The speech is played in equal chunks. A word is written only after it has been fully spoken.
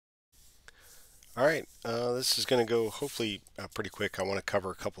Alright, this is going to go hopefully pretty quick. I want to cover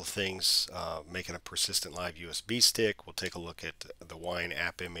a couple of things. Making a persistent live USB stick. We'll take a look at the Wine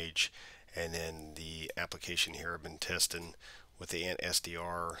Appimage and then the application here I've been testing with the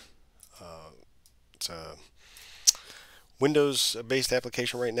AntSDR. It's a Windows-based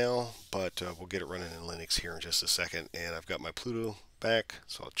application right now, but we'll get it running in Linux here in just a second. And I've got my Pluto back,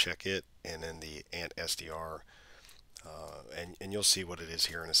 so I'll check it, and then the AntSDR, and you'll see what it is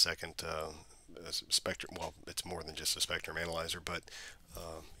here in a second. Spectrum, well, it's more than just a spectrum analyzer, but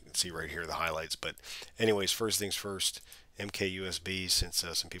you can see right here the highlights. But anyways, first things first, MKUSB, since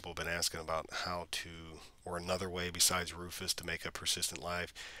some people have been asking about how to, or another way besides Rufus to make a persistent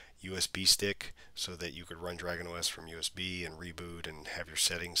live USB stick so that you could run DragonOS from USB and reboot and have your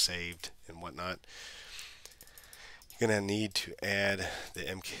settings saved and whatnot. You're going to need to add the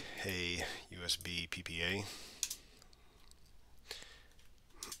MKUSB PPA.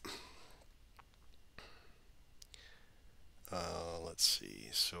 Let's see,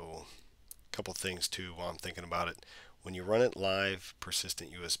 so a couple things too while I'm thinking about it. When you run it live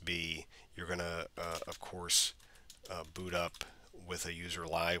persistent USB, you're going to of course boot up with a user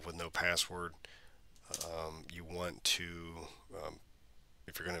live with no password. You want to,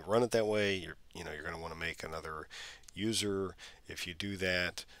 if you're going to run it that way, you're going to want to make another user. If you do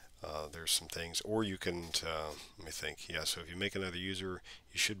that, there's some things, or you can, let me think, yeah, so if you make another user,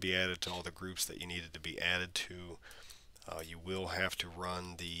 you should be added to all the groups that you needed to be added to. You will have to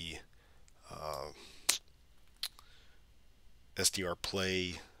run the SDR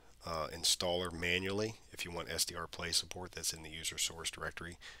Play installer manually if you want SDR Play support. That's in the user source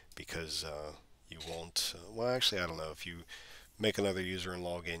directory, because you won't, well, actually, I don't know. If you make another user and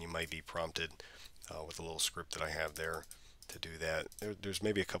log in, you might be prompted with a little script that I have there to do that. There's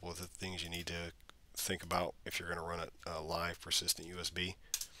maybe a couple of things you need to think about if you're going to run it live persistent USB.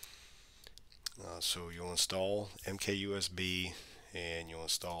 So you'll install MKUSB, and you'll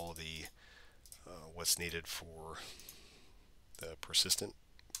install the what's needed for the persistent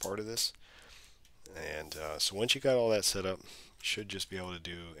part of this. And so once you got all that set up, you should just be able to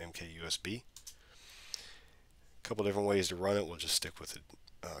do MKUSB. A couple different ways to run it. We'll just stick with the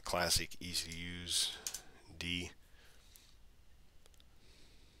classic, easy to use D.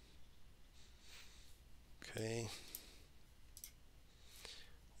 Okay.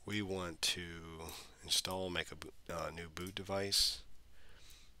 We want to install, make a new boot device.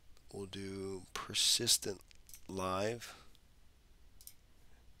 We'll do persistent live,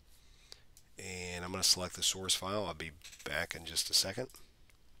 and I'm going to select the source file. I'll be back in just a second.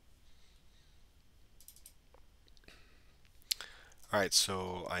 Alright,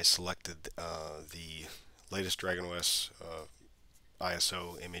 so I selected the latest DragonOS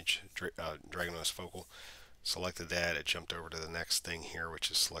ISO image, DragonOS Focal. Selected that. It jumped over to the next thing here, which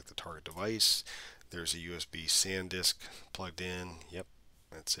is select the target device. There's a USB SanDisk plugged in. Yep,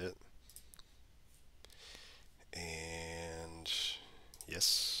 that's it. And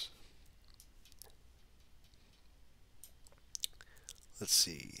yes. Let's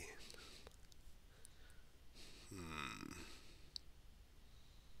see.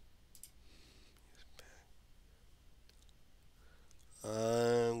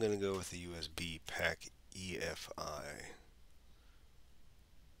 I'm going to go with the USB pack EFI.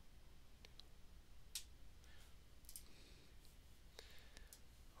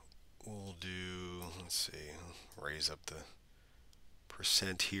 We'll do, let's see, raise up the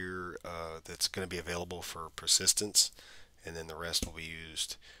percent here that's going to be available for persistence, and then the rest will be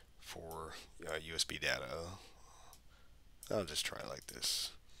used for USB data. I'll just try like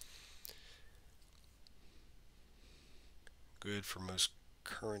this. Good for most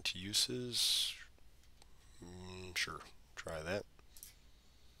current uses. Sure, try that.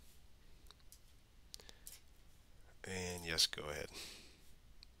 And yes, go ahead.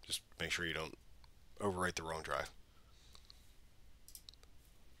 Just make sure you don't overwrite the wrong drive.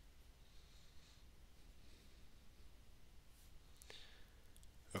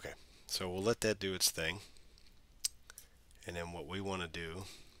 Okay, so we'll let that do its thing. And then what we want to do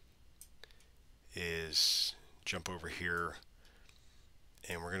is jump over here,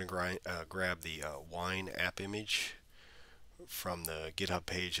 and we're going to grab the Wine Appimage from the GitHub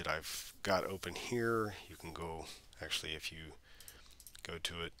page that I've got open here. You can go, actually, if you go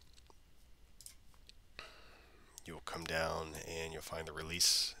to it, you'll come down and you'll find the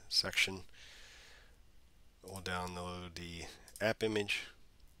release section. We'll download the app image.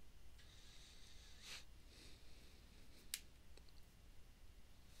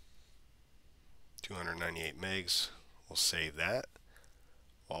 .298 megs. We'll save that.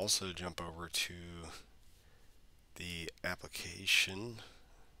 We'll also jump over to the application.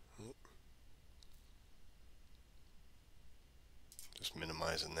 Just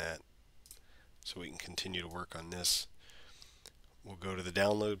minimizing that so we can continue to work on this. We'll go to the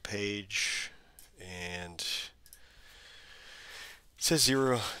download page, and it says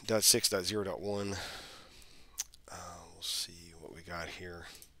 0.6.0.1. We'll see what we got here.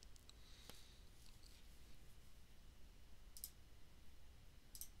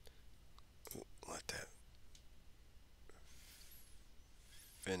 Let that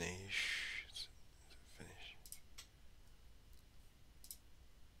finish.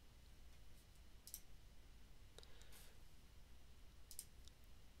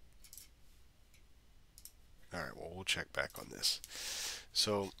 Alright, well, we'll check back on this.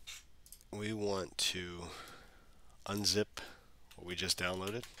 So we want to unzip what we just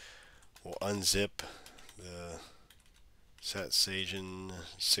downloaded. We'll unzip the Satsagen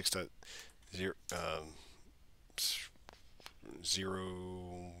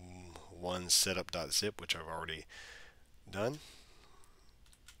 6.0.01 setup.zip, which I've already done.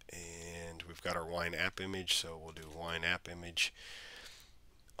 And we've got our Wine Appimage, so we'll do Wine Appimage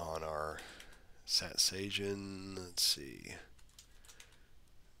on our Satsagen. Let's see,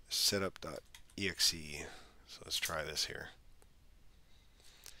 setup.exe. So let's try this here.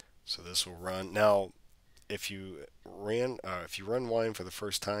 So this will run. Now, if you run Wine for the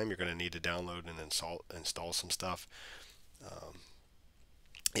first time, you're going to need to download and install some stuff.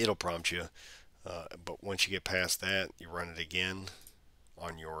 It'll prompt you, but once you get past that, you run it again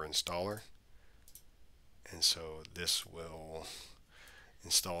on your installer, and so this will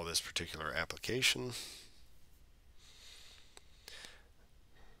install this particular application.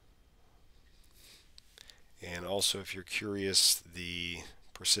 And also, if you're curious, the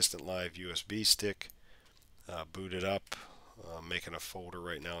persistent live USB stick, boot it up. I'm making a folder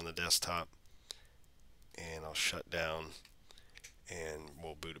right now on the desktop, and I'll shut down and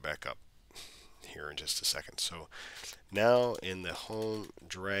we'll boot it back up here in just a second. So now in the home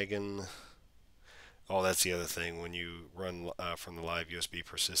Dragon, oh, that's the other thing. When you run from the live USB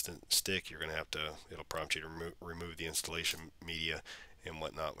persistent stick, you're going to have to, it'll prompt you to remove the installation media and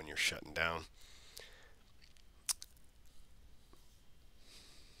whatnot when you're shutting down.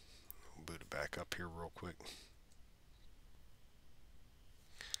 Boot it back up here real quick.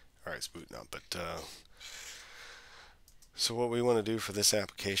 Alright, it's booting up. But so what we want to do for this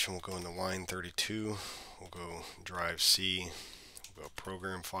application, we'll go into Wine 32, we'll go Drive C, we'll go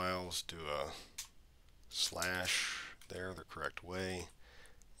Program Files, do a / there the correct way.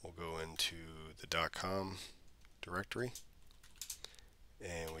 We'll go into the .com directory,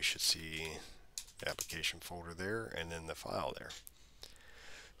 and we should see the application folder there and then the file there.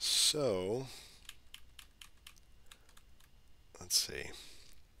 So let's see,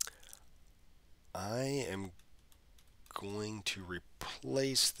 I am going to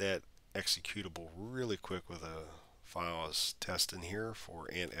replace that executable really quick with a file as test in here for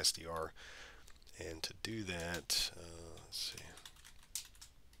AntSDR. And to do that, let's see.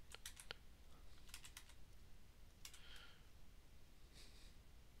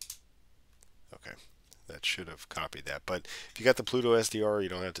 Okay, that should have copied that. But if you got the PlutoSDR, you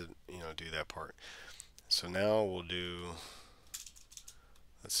don't have to, do that part. So now we'll do.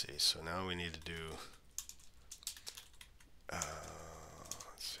 Let's see. So now we need to do. Let's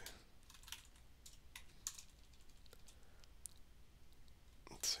see.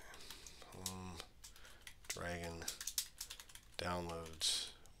 Let's see. Dragon downloads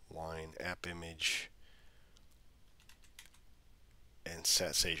Wine Appimage and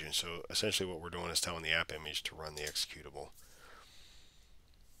Satsagen. So essentially what we're doing is telling the Appimage to run the executable.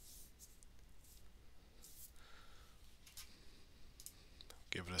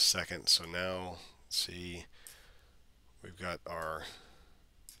 Give it a second. So now, see, we've got our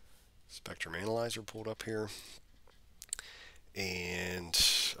Spectrum Analyzer pulled up here. And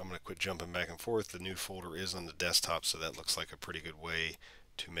I'm going to quit jumping back and forth. The new folder is on the desktop, so that looks like a pretty good way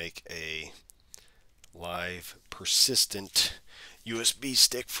to make a live persistent USB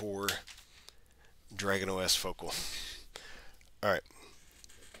stick for DragonOS Focal. Alright,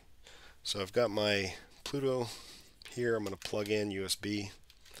 so I've got my Pluto here. I'm going to plug in USB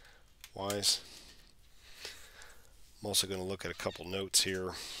wise. I'm also going to look at a couple notes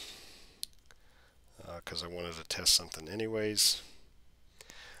here because I wanted to test something anyways.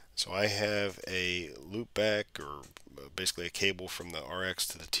 So I have a loopback, or basically a cable from the RX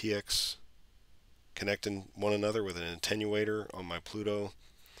to the TX connecting one another with an attenuator on my Pluto.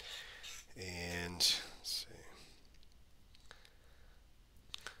 And let's see.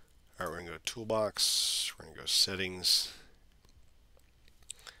 Alright, we're going to go Toolbox, we're going to go Settings.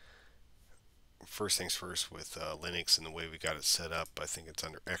 First things first with Linux and the way we got it set up, I think it's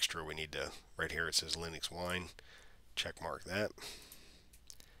under Extra. We need to, right here it says Linux Wine, check mark that.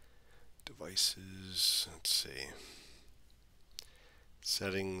 devices, let's see,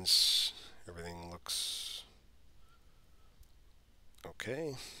 settings, everything looks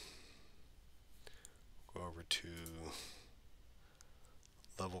okay. Go over to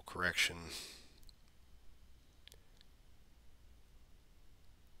level correction.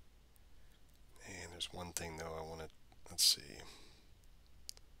 And there's one thing though I want to, let's see.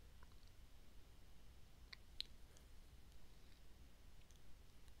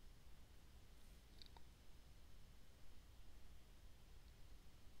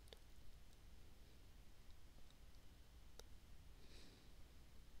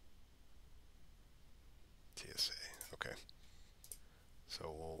 TSA, okay.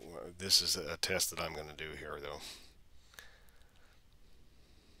 So this is a test that I'm going to do here though.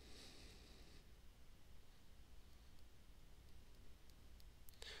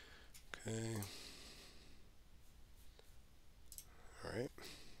 Okay. Alright.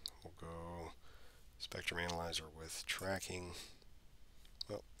 We'll go spectrum analyzer with tracking.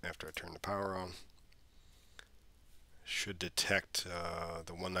 Well, after I turn the power on, should detect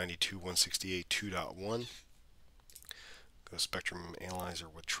the 192.168.2.1. Go spectrum analyzer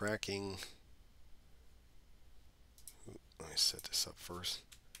with tracking. Let me set this up first.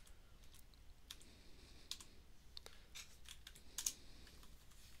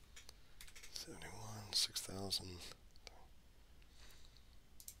 '71, 6000.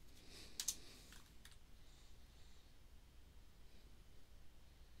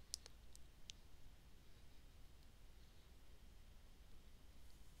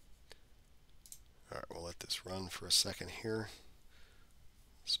 Alright, we'll let this run for a second here.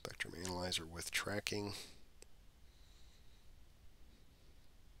 Spectrum analyzer with tracking.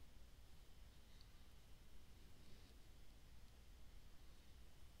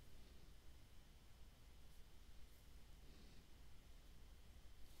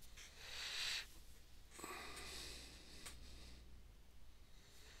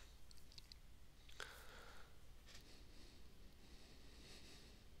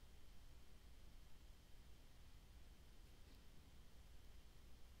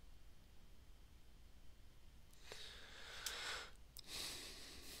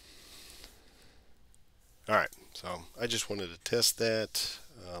 Alright, so I just wanted to test that.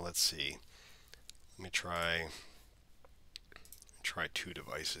 Let's see. Let me try two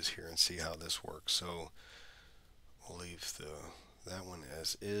devices here and see how this works. So we'll leave that one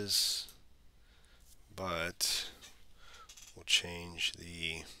as is, but we'll change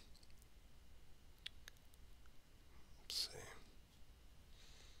the, let's see,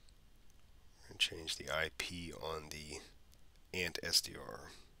 we're going to change the IP on the AntSDR.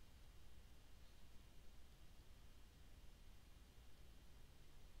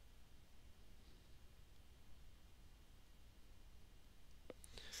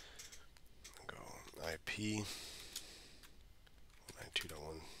 IP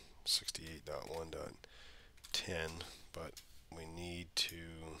 92.168.1.10, but we need to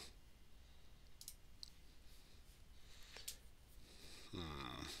I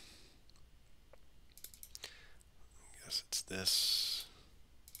guess it's this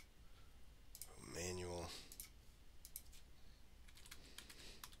manual.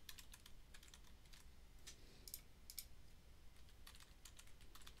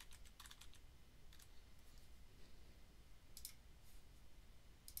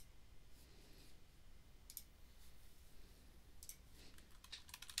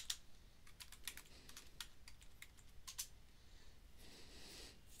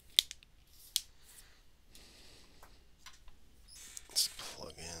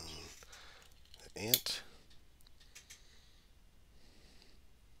 Ant.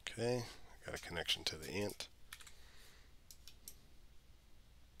 Okay, got a connection to the Ant.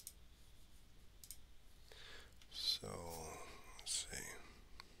 So let's see.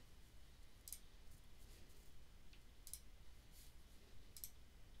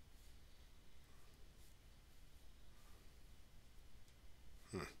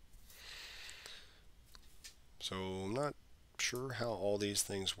 So I'm not sure how all these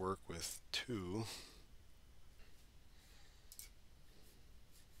things work with 2.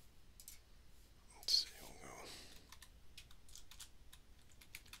 Let's see, we'll go.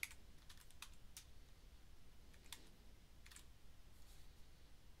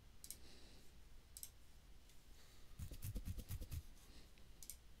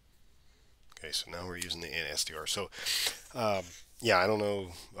 Okay, so now we're using the AntSDR. So yeah, I don't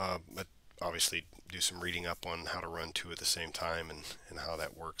know, but obviously do some reading up on how to run 2 at the same time and how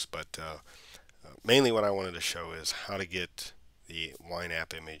that works. But mainly what I wanted to show is how to get the Wine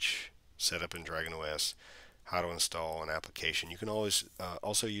Appimage set up in DragonOS how to install an application. You can always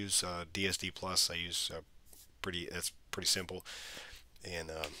also use DSD Plus. I use that's pretty simple, and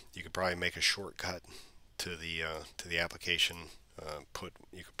you could probably make a shortcut to the application.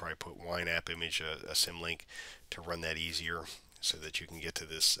 You could probably put Wine Appimage, a symlink, to run that easier, so that you can get to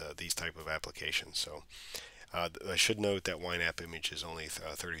these type of applications. So I should note that Wine Appimage is only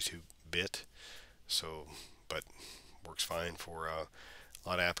 32-bit, so but works fine for a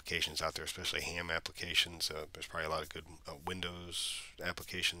lot of applications out there, especially ham applications. There's probably a lot of good Windows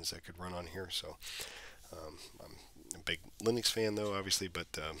applications that could run on here. So I'm a big Linux fan, though, obviously, but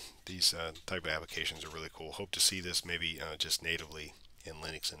these type of applications are really cool. Hope to see this maybe just natively in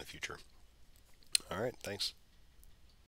Linux in the future. All right, thanks.